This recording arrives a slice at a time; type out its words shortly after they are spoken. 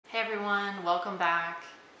everyone, welcome back.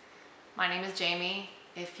 My name is Jamie,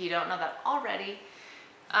 if you don't know that already.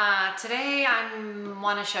 Today I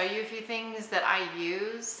want to show you a few things that I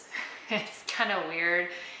use. It's kind of weird.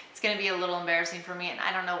 It's going to be a little embarrassing for me and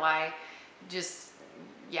I don't know why.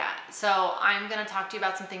 So I'm going to talk to you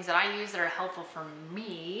about some things that I use that are helpful for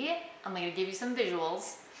me. I'm going to give you some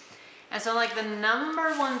visuals. And so like the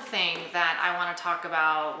number one thing that I want to talk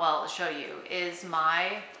about, well, show you, is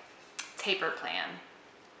my taper plan.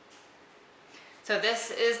 So this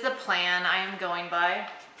is the plan I am going by.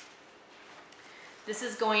 This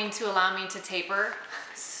is going to allow me to taper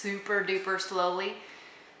super duper slowly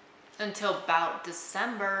until about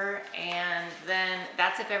December, and then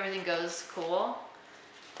that's if everything goes cool.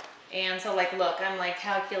 And so like look, I'm like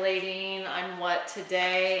calculating, I'm what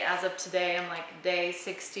today, as of today, I'm like day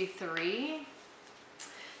 63.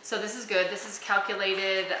 So this is good. This is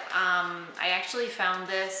calculated. I actually found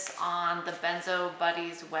this on the Benzo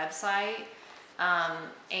Buddies website.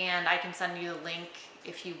 And I can send you the link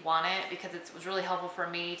if you want it, because it was really helpful for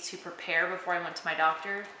me to prepare before I went to my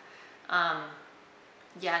doctor. And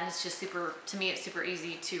it's just to me it's super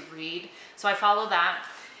easy to read. So I follow that.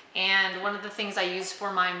 And one of the things I use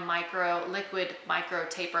for my liquid micro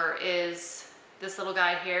taper is this little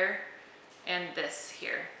guy here and this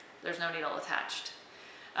here. There's no needle attached.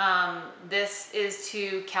 This is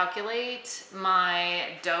to calculate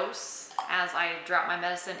my dose as I drop my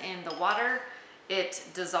medicine in the water. It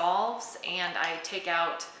dissolves and I take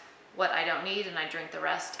out what I don't need and I drink the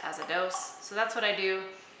rest as a dose. So that's what I do.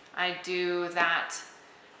 I do that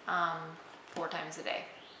 4 times a day.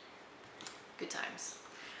 Good times.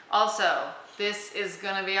 Also, this is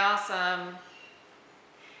gonna be awesome.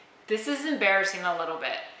 This is embarrassing a little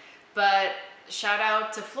bit, but shout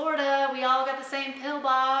out to Florida. We all got the same pill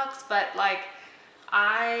box, but like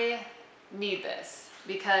I need this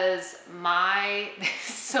because this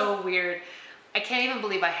is so weird. I can't even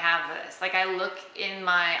believe I have this. Like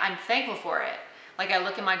I'm thankful for it. Like I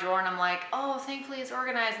look in my drawer and I'm like, oh, thankfully it's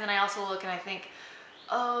organized. And then I also look and I think,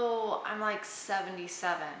 oh, I'm like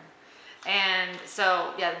 77. And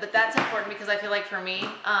so, yeah, but that's important because I feel like for me,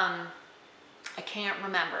 I can't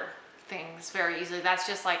remember things very easily. That's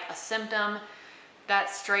just like a symptom that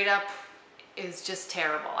straight up is just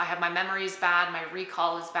terrible. I have my memories bad, my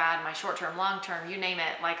recall is bad, my short-term, long-term, you name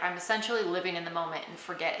it. Like I'm essentially living in the moment and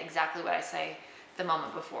forget exactly what I say the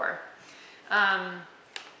moment before.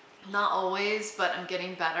 Not always, but I'm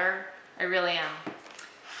getting better. I really am.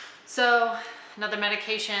 So another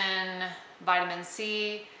medication, vitamin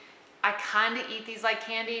C. I kind of eat these like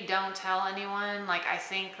candy. Don't tell anyone. Like I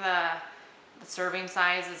think the serving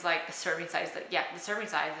size is like the serving size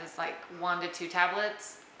is like 1 to 2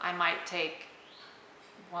 tablets. I might take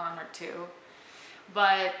 1 or 2,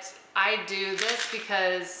 but I do this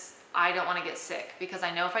because I don't want to get sick, because I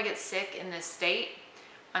know if I get sick in this state,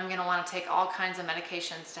 I'm going to want to take all kinds of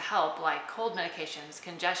medications to help, like cold medications,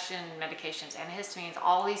 congestion medications, antihistamines,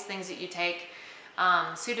 all these things that you take,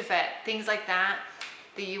 Sudafed, things like that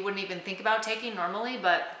you wouldn't even think about taking normally,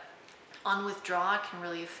 but on withdrawal can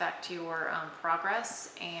really affect your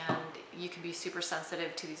progress, and you can be super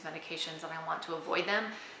sensitive to these medications and I want to avoid them.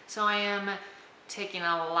 So I am taking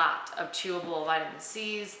a lot of chewable vitamin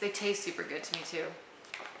C's. They taste super good to me too.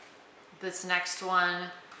 This next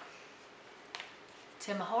one,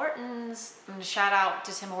 Tim Hortons. I'm gonna shout out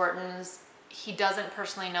to Tim Hortons. He doesn't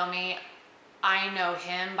personally know me. I know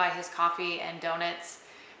him by his coffee and donuts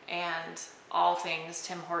and all things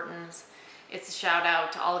Tim Hortons. It's a shout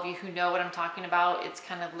out to all of you who know what I'm talking about. It's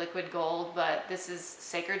kind of liquid gold, but this is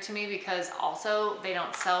sacred to me because also they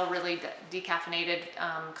don't sell really decaffeinated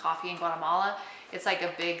coffee in Guatemala. It's like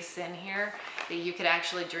a big sin here that you could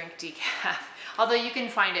actually drink decaf. Although you can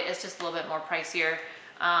find it, it's just a little bit more pricier.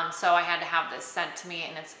 So I had to have this sent to me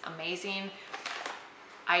and it's amazing.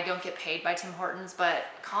 I don't get paid by Tim Hortons, but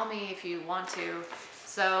call me if you want to.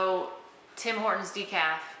 So Tim Hortons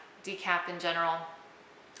decaf in general.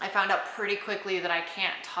 I found out pretty quickly that I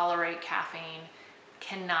can't tolerate caffeine,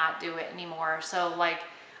 cannot do it anymore. So like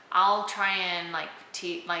I'll try and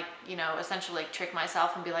essentially like trick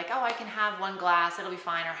myself and be like, oh, I can have 1 glass, it'll be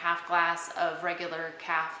fine, or half glass of regular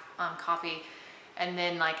coffee. And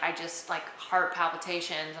then like I just like heart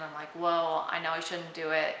palpitations and I'm like, whoa, I know I shouldn't do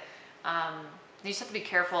it. You just have to be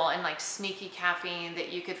careful, and like sneaky caffeine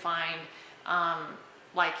that you could find,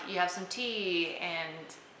 like you have some tea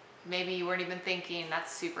and maybe you weren't even thinking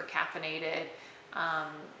that's super caffeinated.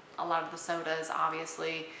 A lot of the sodas,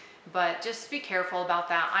 obviously, but just be careful about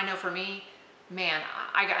that. I know for me, man,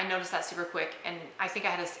 I noticed that super quick, and I think I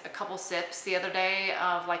had a couple sips the other day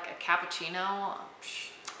of like a cappuccino.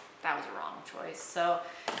 That was a wrong choice. So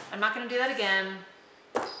I'm not gonna do that again.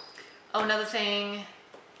 Oh, another thing,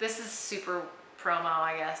 this is super promo,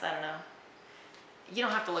 I guess, I don't know. You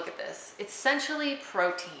don't have to look at this. It's essentially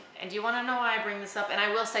protein. And do you want to know why I bring this up? And I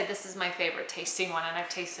will say this is my favorite tasting one, and I've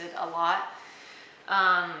tasted a lot.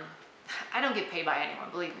 I don't get paid by anyone,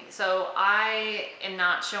 believe me. So I am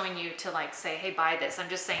not showing you to like say, hey, buy this. I'm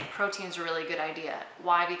just saying protein's a really good idea.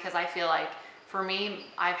 Why? Because I feel like for me,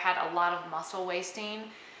 I've had a lot of muscle wasting,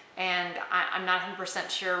 and I'm not 100%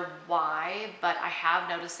 sure why, but I have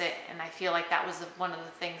noticed it, and I feel like that was one of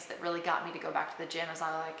the things that really got me to go back to the gym. Is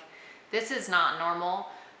I like, this is not normal.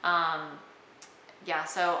 Yeah,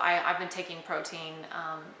 so I've been taking protein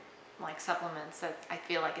like supplements that I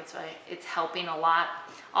feel like it's helping a lot.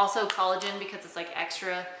 Also collagen, because it's like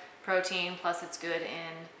extra protein, plus it's good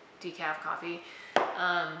in decaf coffee.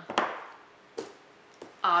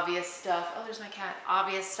 Obvious stuff. Oh, there's my cat.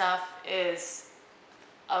 Obvious stuff is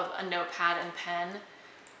a notepad and pen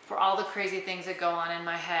for all the crazy things that go on in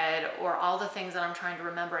my head, or all the things that I'm trying to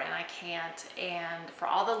remember and I can't, and for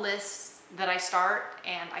all the lists that I start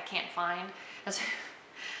and I can't find.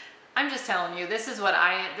 I'm just telling you, this is what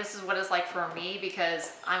it's like for me,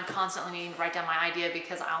 because I'm constantly needing to write down my idea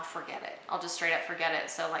because I'll forget it. I'll just straight up forget it.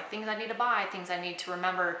 So like things I need to buy, things I need to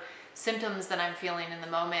remember, symptoms that I'm feeling in the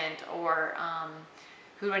moment, or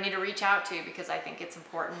who do I need to reach out to, because I think it's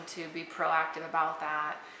important to be proactive about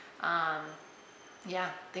that.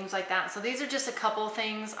 Yeah, things like that. So these are just a couple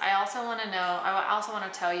things. I also want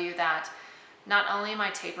to tell you that not only am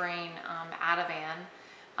I tapering Ativan,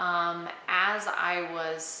 as I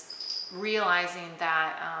was realizing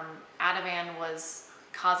that Ativan was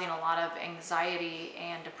causing a lot of anxiety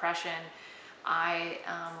and depression, I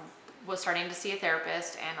was starting to see a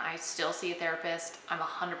therapist, and I still see a therapist. I'm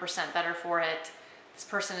 100% better for it. This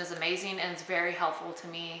person is amazing and it's very helpful to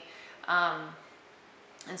me.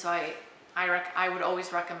 And so I would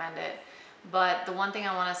always recommend it. But the one thing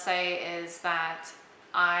I want to say is that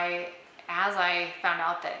as I found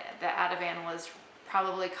out that the Ativan was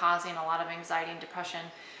probably causing a lot of anxiety and depression,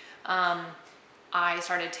 I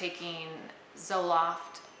started taking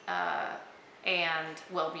Zoloft and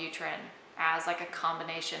Wellbutrin as like a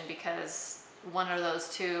combination, because one or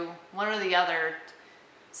the other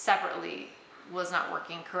separately was not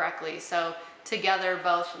working correctly. So together,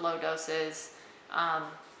 both low doses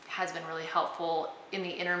has been really helpful in the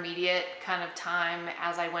intermediate kind of time,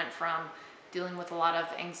 as I went from dealing with a lot of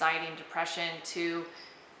anxiety and depression to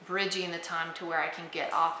bridging the time to where I can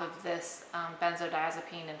get off of this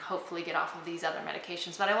benzodiazepine and hopefully get off of these other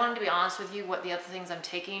medications. But I wanted to be honest with you what the other things I'm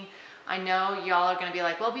taking. I know y'all are gonna be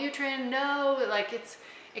like, well, Wellbutrin, no, like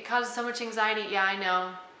it causes so much anxiety. Yeah, I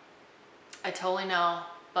know, I totally know.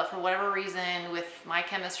 But for whatever reason, with my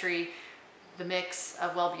chemistry, the mix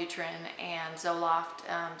of Wellbutrin and Zoloft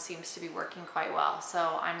seems to be working quite well.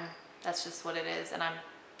 So that's just what it is, and I'm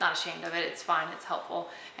not ashamed of it. It's fine, it's helpful,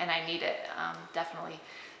 and I need it, definitely.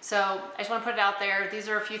 So I just want to put it out there. These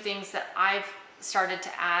are a few things that I've started to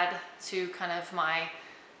add to kind of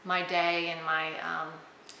my day and my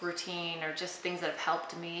routine, or just things that have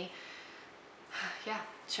helped me. Yeah,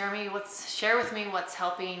 share with me what's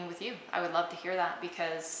helping with you. I would love to hear that,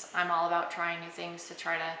 because I'm all about trying new things to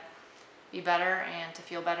try to be better and to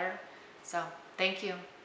feel better. So thank you.